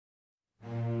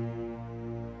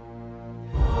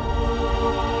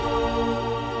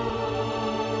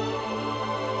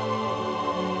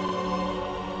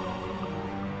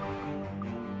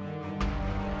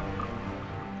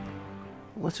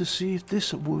let us see if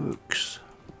this works.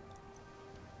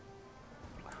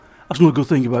 That's another good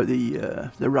thing about the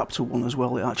Raptor one as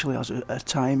well. It actually has a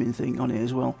timing thing on it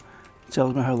as well. It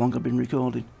tells me how long I've been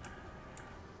recording.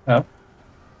 Oh.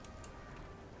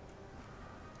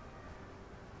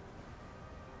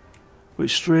 But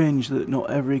it's strange that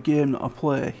not every game that I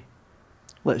play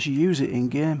lets you use it in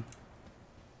game.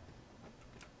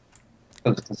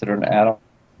 So it's considered an add-on.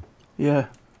 Yeah,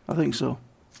 I think so.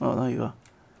 Oh, there you are.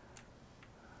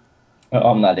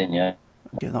 Oh, I'm not in yet.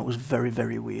 Yeah, that was very,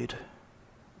 very weird.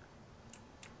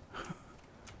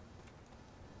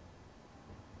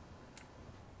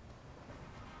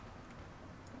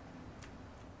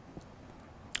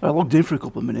 I logged in for a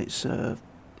couple of minutes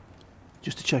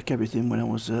just to check everything when I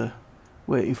was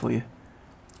waiting for you.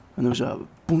 And there was a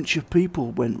bunch of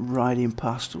people went riding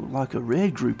past like a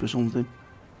raid group or something.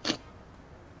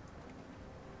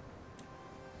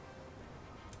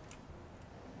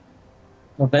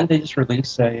 Well, then they just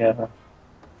released a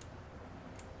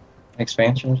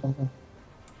expansion or something.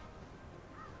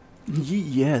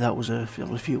 Yeah, that was a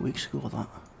few weeks ago. That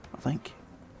I think.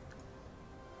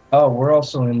 Oh, we're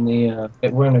also in the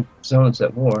we're in a zone that's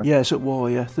at war. Yeah, it's at war.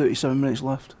 Yeah, 37 minutes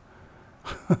left.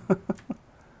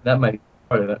 That might be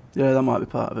part of it. Yeah, that might be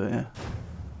part of it. Yeah.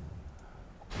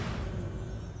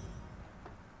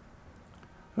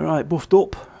 All right, buffed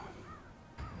up.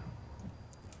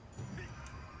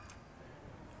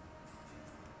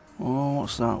 Oh,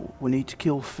 what's that? We need to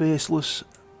kill Faceless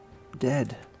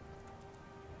Dead.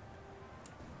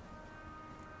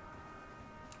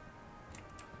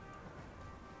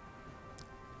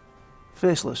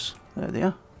 Faceless. There they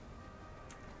are.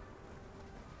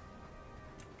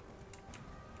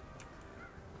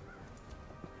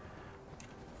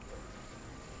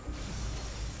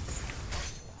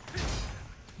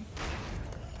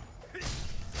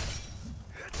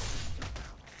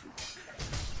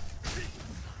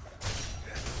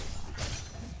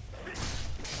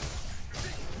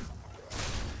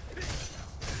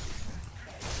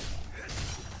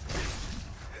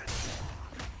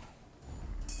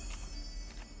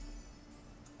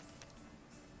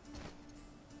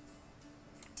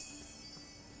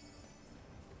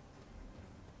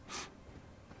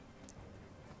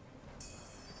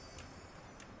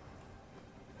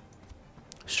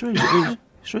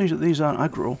 Strange that these aren't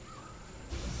aggro.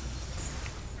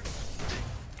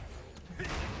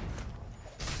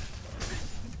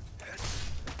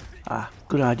 Ah,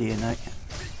 good idea, Nick.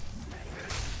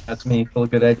 That's me, full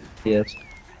of good ideas.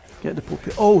 Get the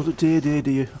puppy. Oh,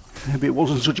 dear. Maybe it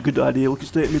wasn't such a good idea. Look,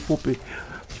 it's taking me puppy.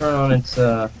 Turn on its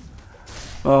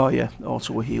Oh yeah,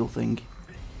 also a heal thing.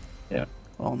 Yeah.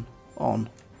 On.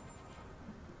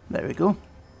 There we go.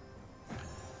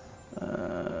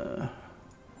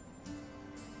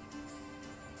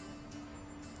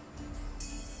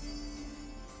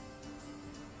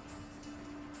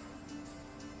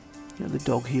 Get the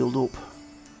dog healed up.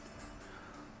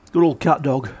 Good old cat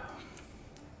dog.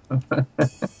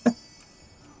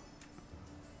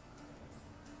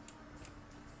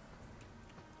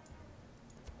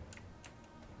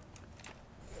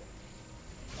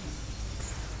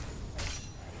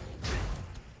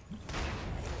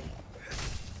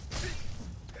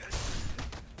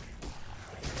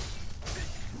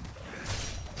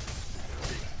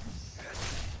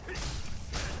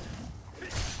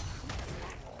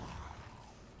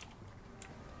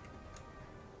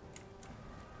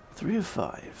 Three of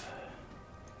 5.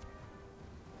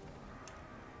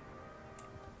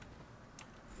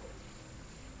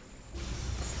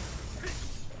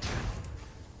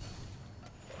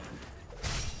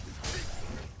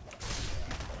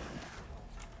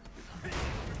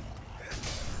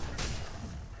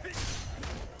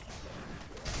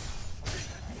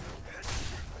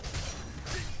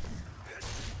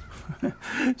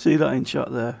 See that in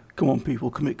chat there? Come on, people,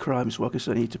 commit crimes so I can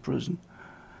send you to prison.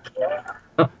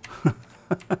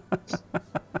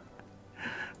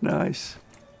 Nice.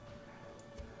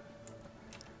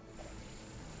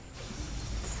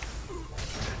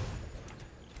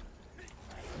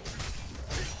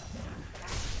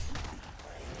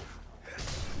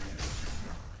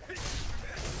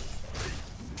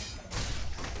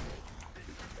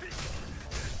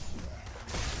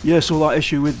 Yeah, so that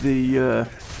issue with the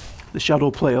shadow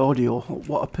play audio,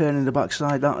 what a pain in the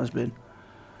backside that has been.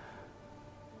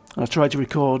 I tried to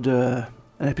record an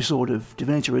episode of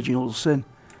Divinity Original Sin.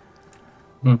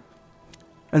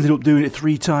 Ended up doing it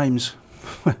 3 times.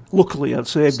 Luckily, I'd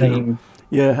saved it.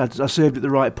 Yeah, I saved at the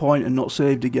right point and not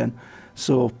saved again.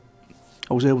 So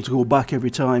I was able to go back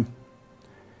every time.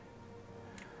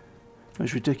 It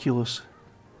was ridiculous.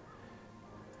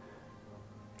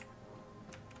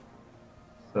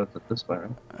 So it's this way,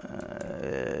 right?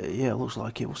 Yeah, looks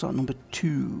like it. What's that, number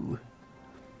 2?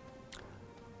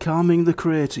 Calming the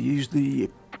crater. Use the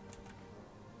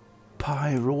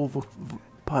pyroverus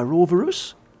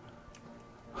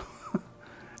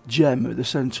gem at the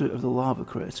centre of the lava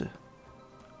crater.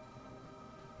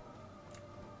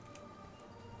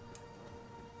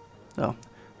 Oh.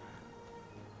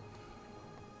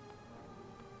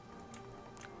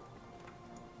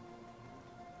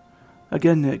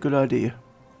 Again, Nick, good idea.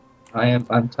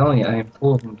 I'm telling you, I am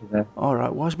full of them today.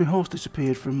 Alright, why's my horse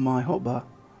disappeared from my hotbar?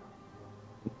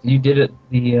 You did it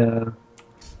the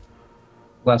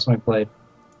last time I played.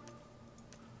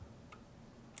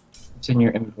 It's in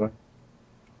your inventory.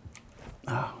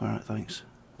 Ah, alright, thanks.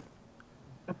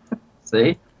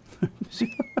 See?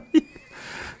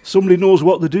 Somebody knows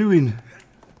what they're doing.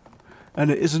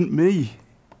 And it isn't me.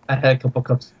 I had a couple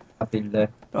cups of coffee today.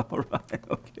 Alright,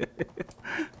 okay.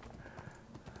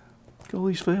 Look at all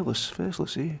these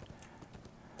faceless here.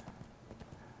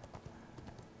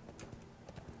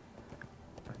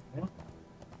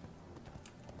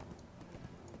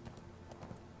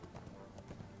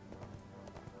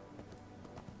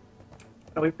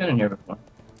 Oh, we've been in here before.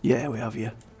 Yeah, we have,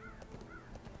 yeah.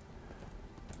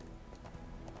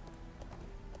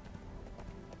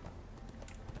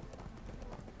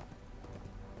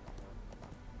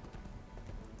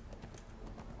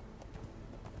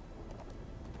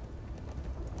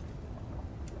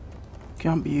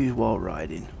 Can't be used while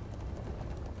riding.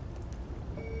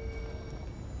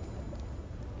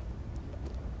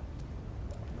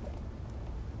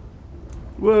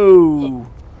 Whoa!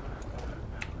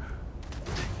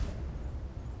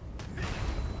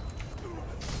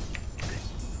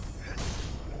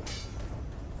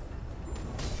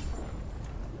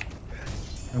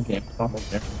 I'm getting pummeled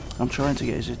there. I'm trying to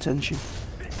get his attention.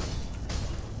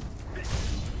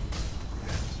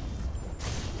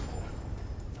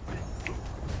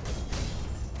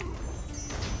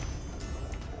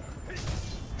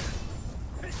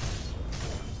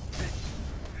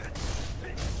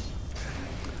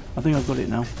 I think I've got it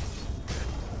now.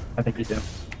 I think you do.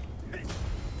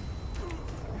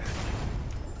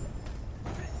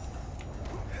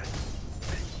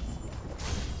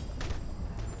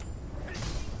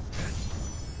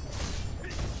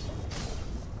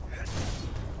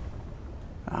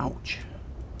 Ouch.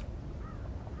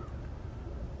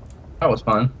 That was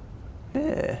fun.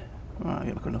 Yeah. Right,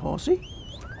 get back on the horsey.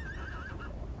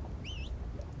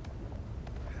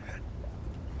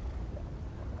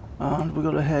 And we've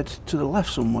got to head to the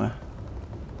left somewhere.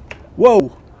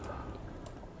 Whoa!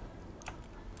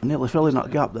 I nearly fell in that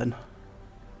gap then.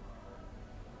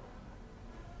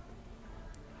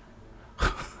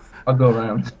 I'll go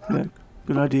around. Yeah,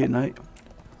 good idea, Nate.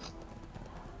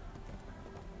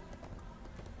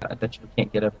 I bet you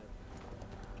can't get up.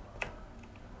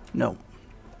 No.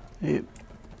 Yep.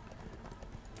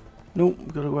 Nope,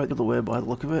 we've got to go out the other way by the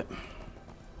look of it.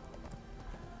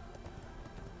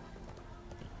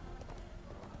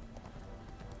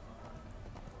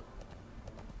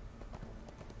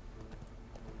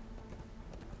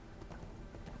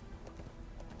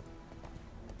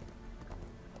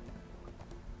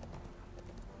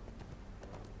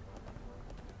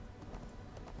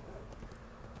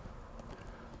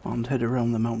 And head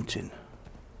around the mountain.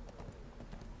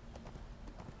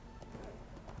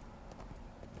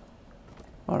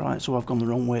 Alright, so I've gone the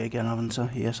wrong way again, haven't I?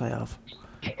 Yes, I have.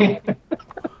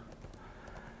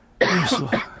 So,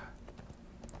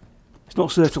 it's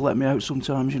not safe to let me out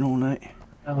sometimes, you know, Nate.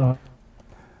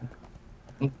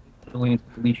 We need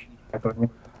to leash back on here.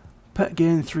 Pet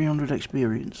gain 300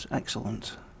 experience.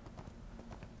 Excellent.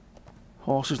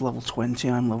 Horse is level 20,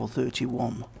 I'm level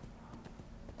 31.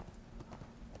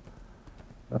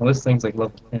 Oh, this thing's like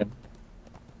level 10.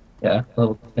 Yeah,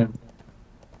 level 10.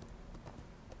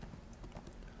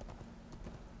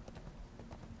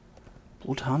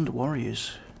 Bloodhand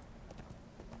warriors.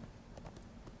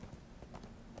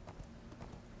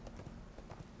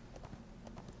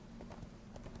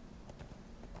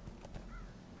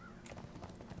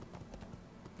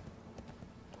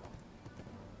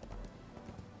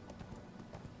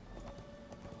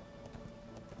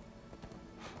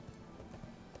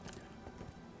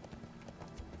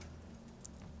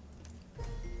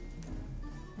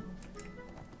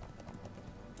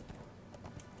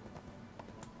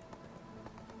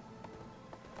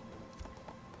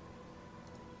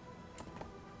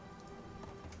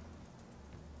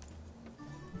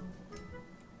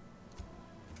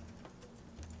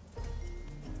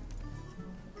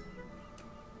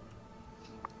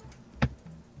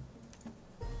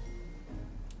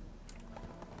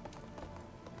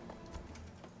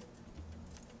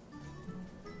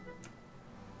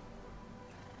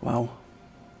 Wow.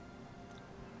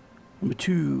 Number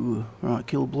 2. Right,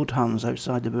 kill bloodhounds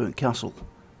outside the burnt castle.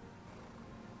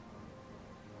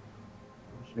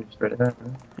 Should be straight ahead,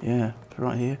 right? Yeah,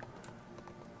 right here.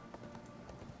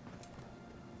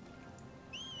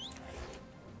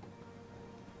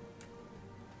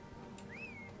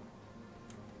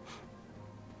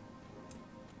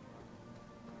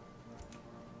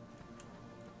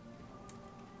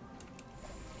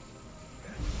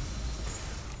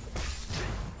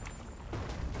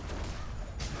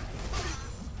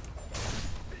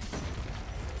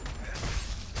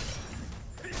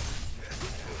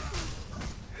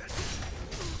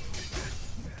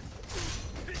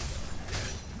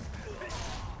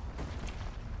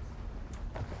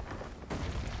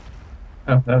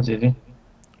 Oh, that was easy.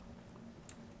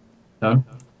 Done.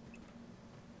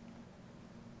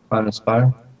 Climb the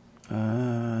spire.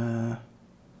 I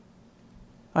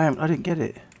didn't get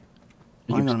it.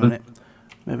 Did Hang you on a loot? minute.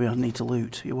 Maybe I need to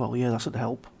loot. Yeah, well, yeah, that's would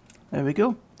help. There we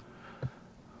go.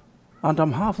 And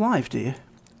I'm half-life, dear.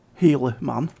 Healer,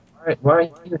 man. Alright, why are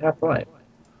you half-life?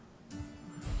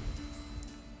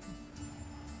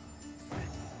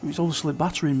 He's obviously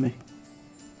battering me.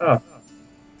 Oh.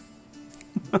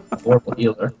 Horrible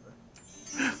healer.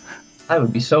 I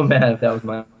would be so mad if that was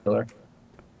my healer.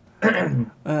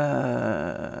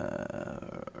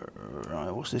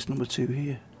 Right, what's this number 2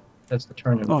 here? That's the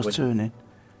turn. Oh, it's turning.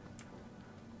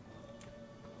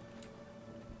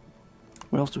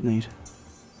 What else do we need?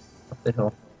 Up the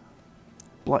hill.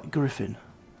 Black Griffin.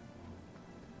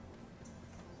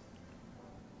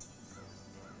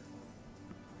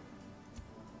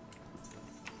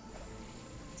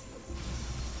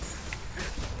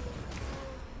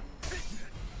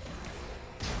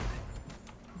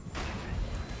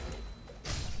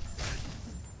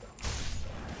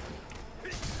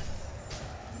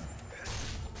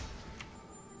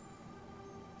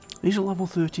 These are level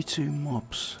 32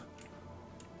 mobs.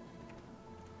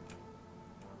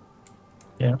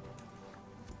 Yeah.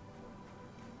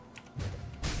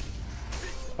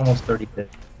 Almost 30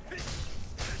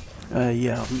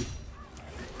 Yeah,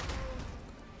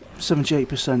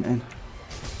 78% in.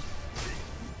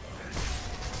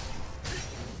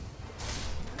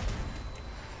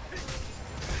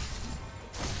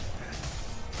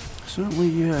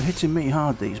 Certainly hitting me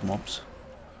hard, these mobs.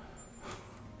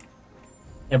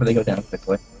 Yeah, but they go down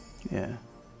quickly. Yeah.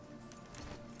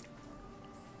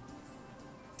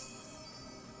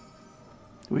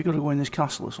 We got to go in this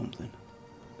castle or something.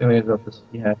 Then we go up this,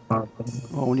 yeah,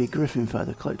 Oh, we need Griffin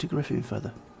Feather. Collect a Griffin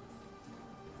Feather.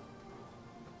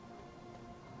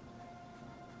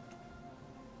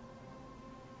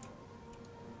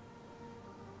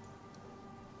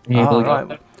 you able to go up right.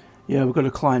 there? Yeah, we've got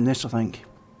to climb this, I think.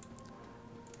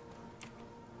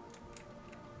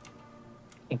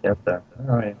 I think that's there.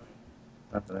 Alright.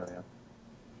 That's there we go.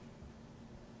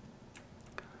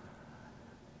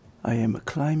 I am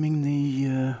climbing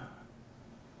the,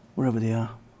 wherever they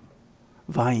are,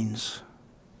 vines.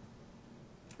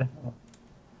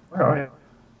 Where are you?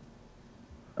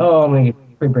 Oh, maybe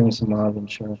we bring some mobs and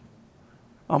sure.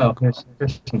 Oh, here's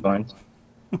some vines.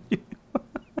 I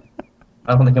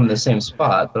don't think I'm in the same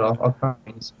spot, but I'll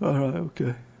find. Alright,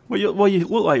 okay. Well, you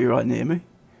look like you're right near me.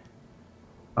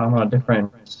 I'm on a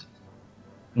different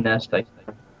nest, I think.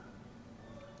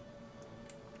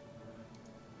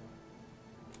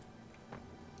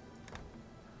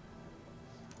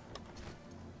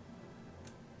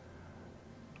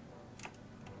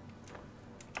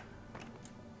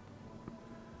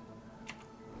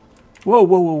 Whoa,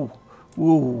 whoa, whoa,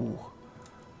 whoa.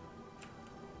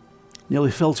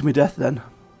 Nearly fell to my death then.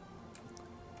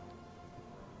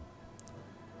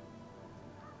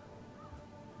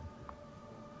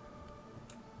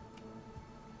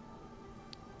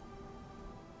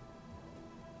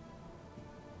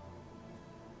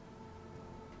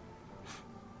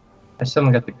 I still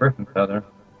haven't got the griffin feather.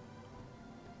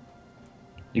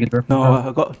 You get the griffin No, feather?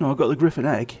 I got the griffin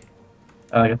egg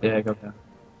Oh, I got the egg, okay.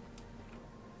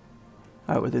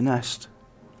 out of the nest.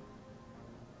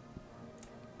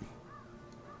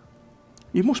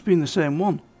 You must be in the same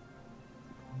one.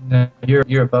 No,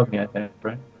 you're above me, I think,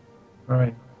 right?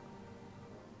 Alright.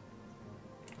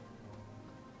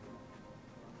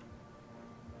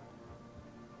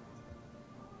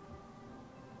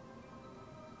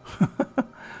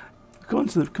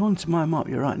 According to my map,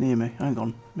 you're right near me. Hang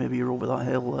on, maybe you're over that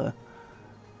hill there.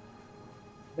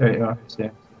 There you are, I see.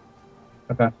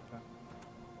 Okay.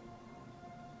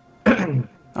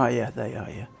 Ah, yeah, there you are,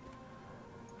 yeah.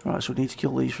 Right, so we need to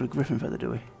kill these for a griffin feather,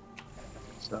 do we?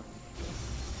 So.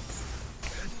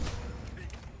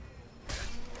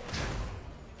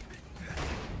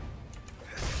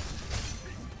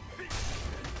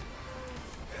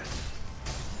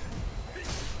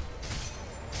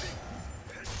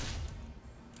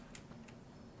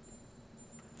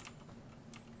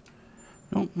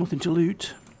 nothing to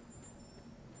loot.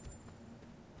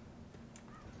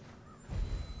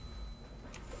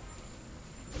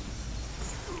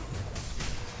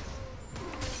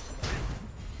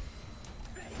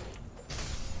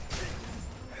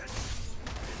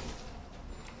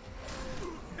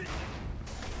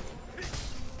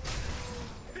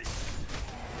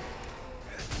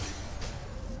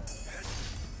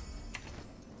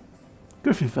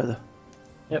 Griffin feather.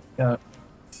 Yep, got it.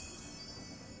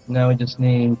 Now we just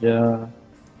need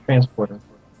transporter.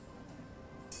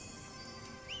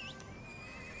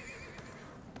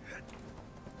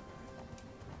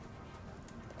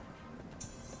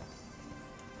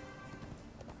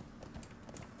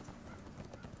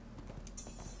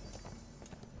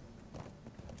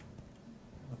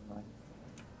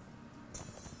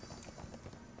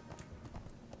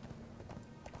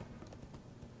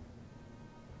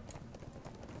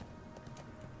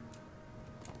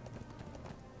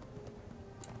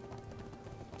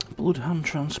 Bloodhound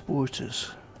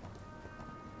transporters.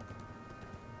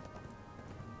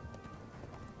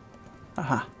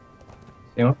 Aha.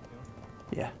 See one?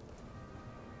 Yeah.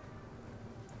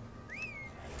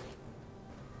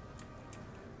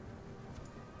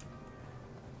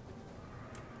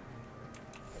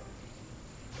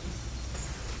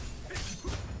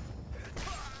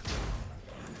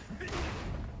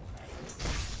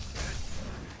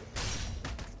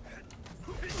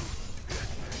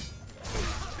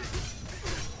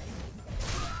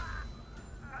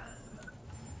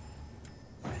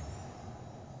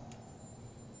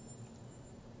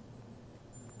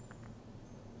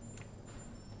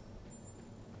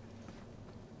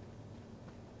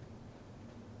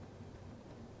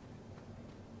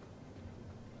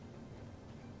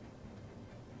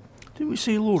 Didn't we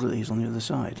see a load of these on the other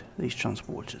side? These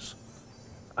transporters.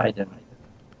 I didn't.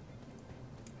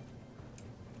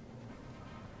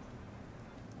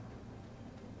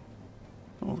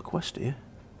 Another quest here.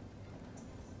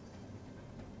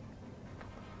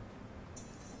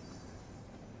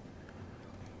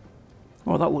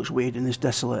 Oh, that looks weird in this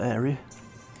desolate area.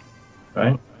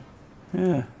 Right?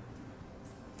 Yeah.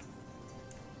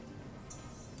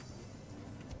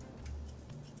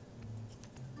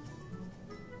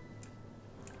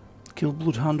 Kill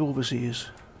bloodhound overseers.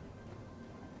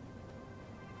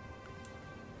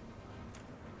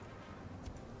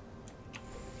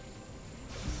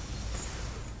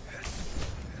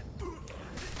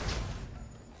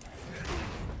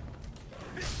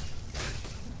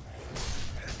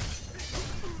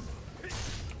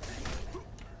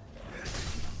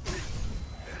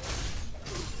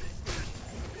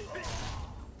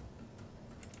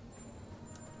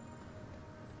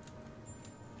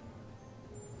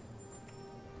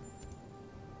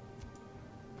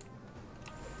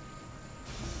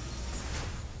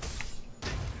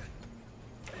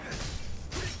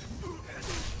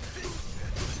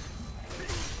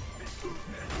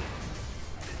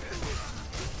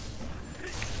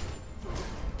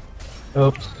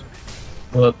 Oops.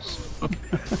 Whoops.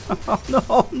 Oh,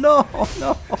 no, no,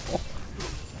 no.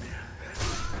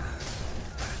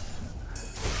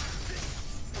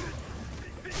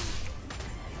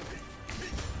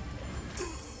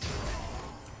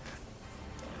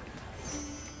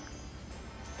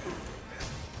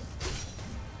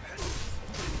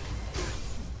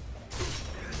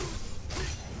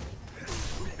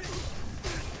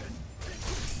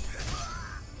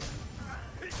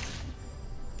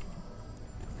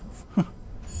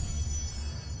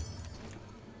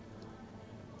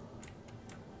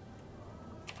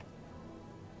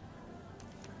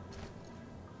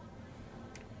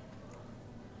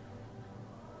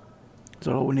 Is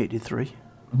that all we needed? 3?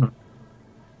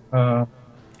 Mm-hmm.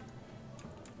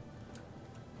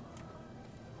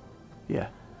 Yeah.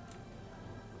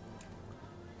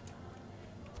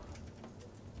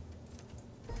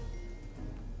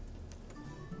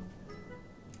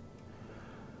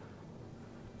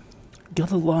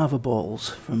 Gather lava balls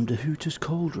from Dehuta's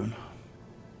cauldron.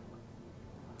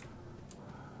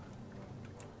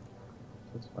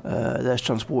 There's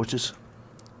transporters.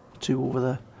 2 over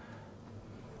there.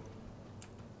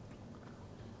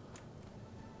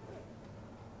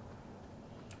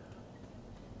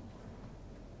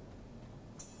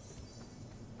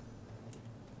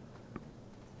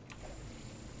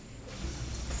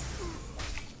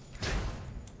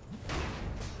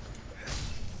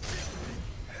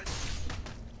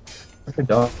 Like a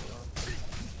dog.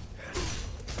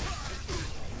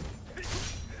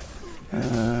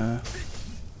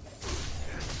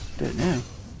 Don't know.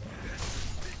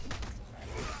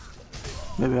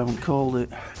 Maybe I haven't called it.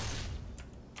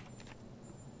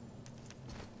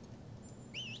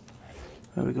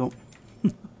 There we go.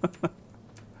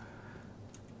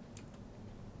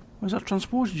 Where's that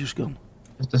transporter just gone?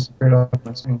 Just disappeared off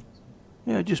my screen.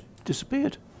 Yeah, it just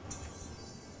disappeared.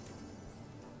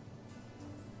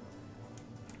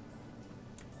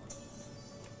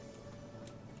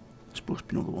 There's supposed to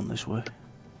be another one this way.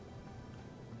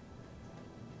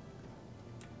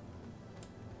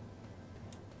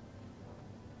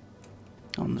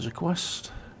 And there's a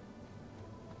quest.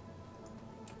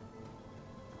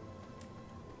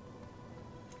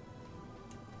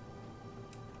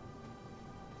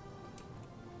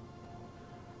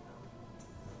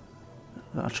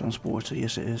 That transporter,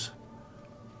 yes it is.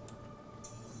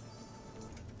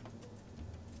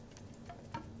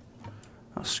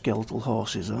 That's skeletal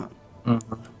horses, that.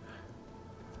 Mm-hmm.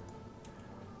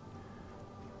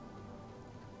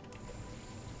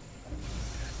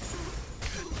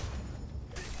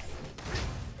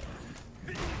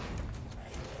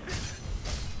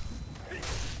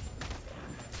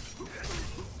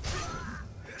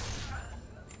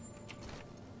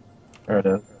 There it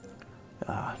is.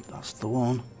 Ah, that's the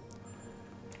one.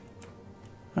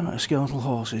 Alright, skeletal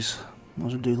horses. Might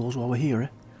as well do those while we're here, eh?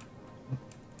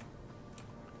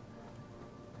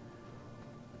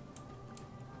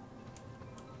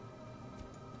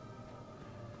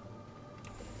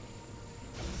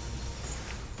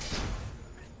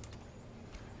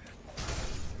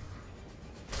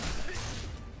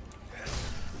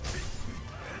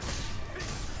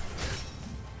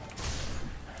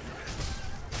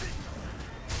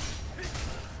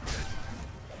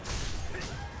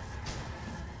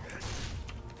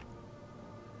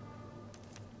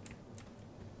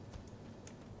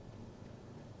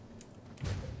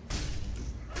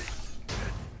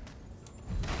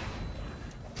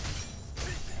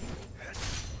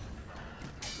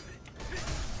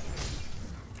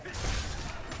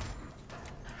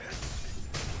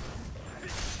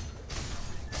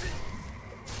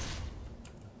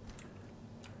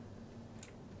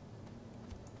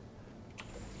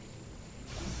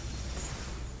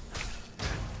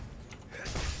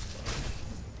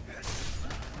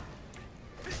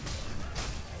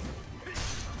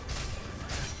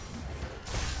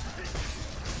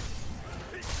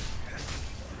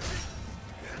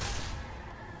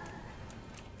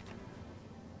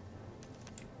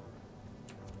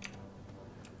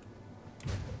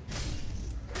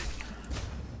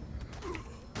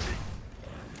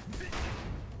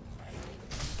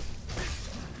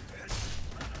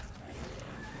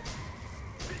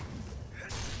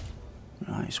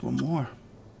 Nice, one more.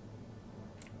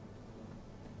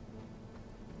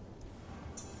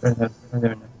 Right there. Right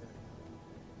there.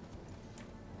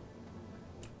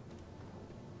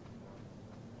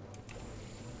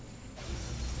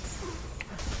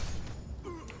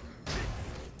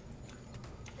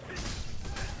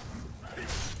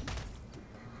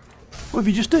 What have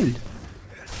you just done?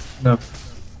 No.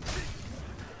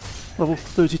 Level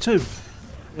 32?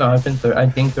 No, I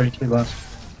dinged 32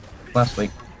 last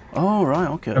week. Oh, right,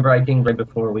 okay. Remember, I dinged right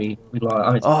before we lost.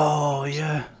 I mean, Oh,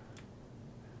 yeah.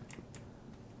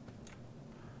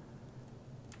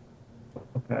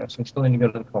 okay, so I still need to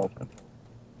go to the cauldron.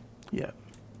 Yeah.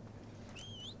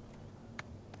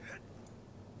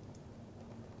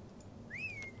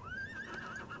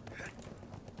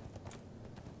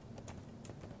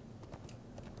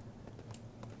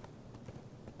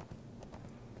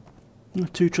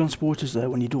 Two transporters there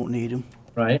when you don't need them.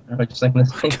 Right? I was just thinking the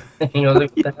same thing. You know,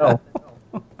 like, what the hell?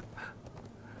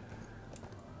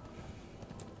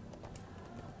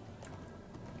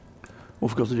 What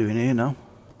have we got to do in here now?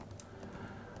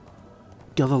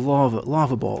 Gather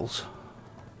lava balls.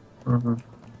 Mm-hmm.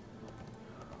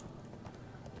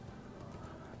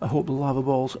 I hope the lava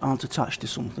balls aren't attached to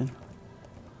something.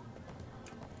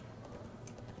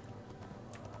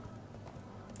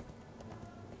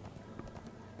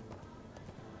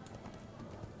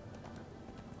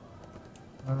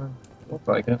 Looks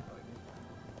like it.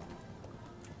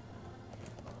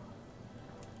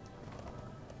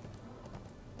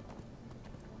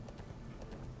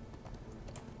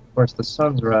 Of course, the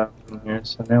sun's right in here,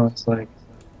 so now it's like...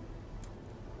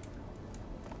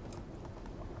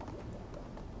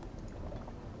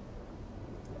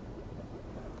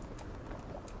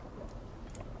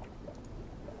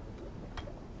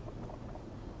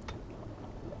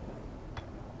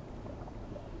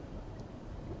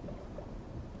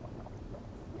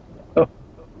 Oh!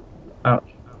 Ouch.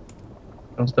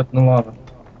 Don't step in the lava.